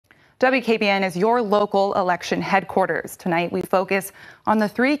WKBN is your local election headquarters. Tonight, we focus on the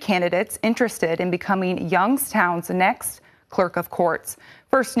 3 candidates interested in becoming Youngstown's next Clerk of Courts.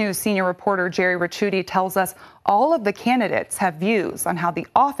 First News senior reporter Jerry Ricciuti tells us all of the candidates have views on how the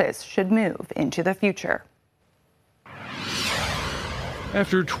office should move into the future.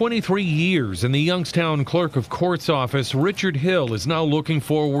 After 23 years in the Youngstown Clerk of Courts office, Richard Hill is now looking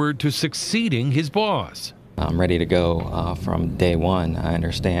forward to succeeding his boss. I'm ready to go from day one. I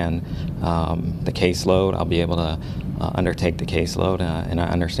understand the caseload. I'll be able to undertake the caseload, and I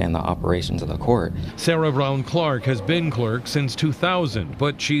understand the operations of the court. Sarah Brown Clark has been clerk since 2000,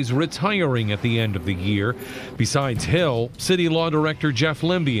 but she's retiring at the end of the year. Besides Hill, City Law Director Jeff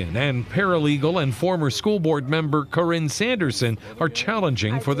Limbian and paralegal and former school board member Corrine Sanderson are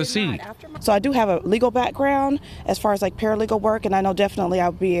challenging for the seat. So I do have a legal background as far as like paralegal work, and I know definitely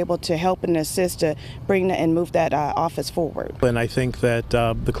I'll be able to help and assist to bring and move that office forward. And I think that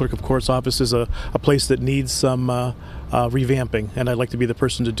the Clerk of Courts office is a place that needs some revamping, and I'd like to be the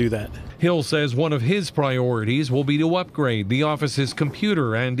person to do that. Hill says one of his priorities will be to upgrade the office's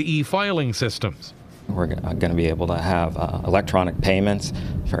computer and e-filing systems. We're going to be able to have electronic payments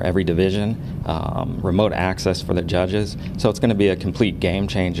for every division, remote access for the judges, so it's going to be a complete game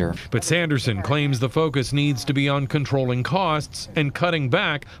changer. But Sanderson claims the focus needs to be on controlling costs and cutting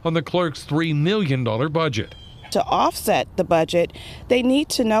back on the clerk's $3 million budget. To offset the budget, they need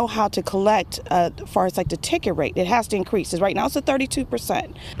to know how to collect as far as like the ticket rate. It has to increase. Right now it's at 32%.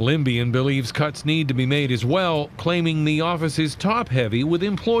 Limbian believes cuts need to be made as well, claiming the office is top-heavy with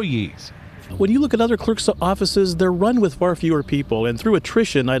employees. When you look at other clerks' offices, they're run with far fewer people, and through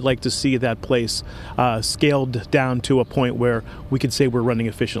attrition, I'd like to see that place scaled down to a point where we could say we're running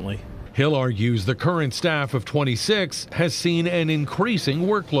efficiently. Hill argues the current staff of 26 has seen an increasing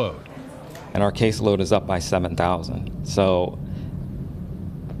workload. And our caseload is up by 7,000. So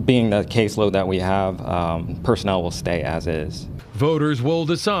being the caseload that we have, personnel will stay as is. Voters will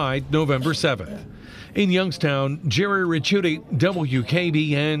decide November 7th. In Youngstown, Jerry Ricciuti,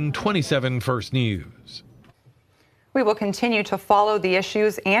 WKBN 27 First News. We will continue to follow the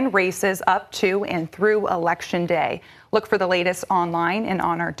issues and races up to and through Election Day. Look for the latest online and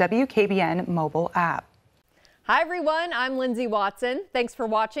on our WKBN mobile app. Hi everyone, I'm Lindsay Watson. Thanks for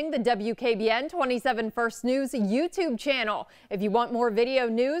watching the WKBN 27 First News YouTube channel. If you want more video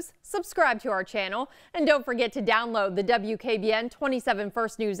news, subscribe to our channel. And don't forget to download the WKBN 27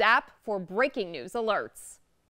 First News app for breaking news alerts.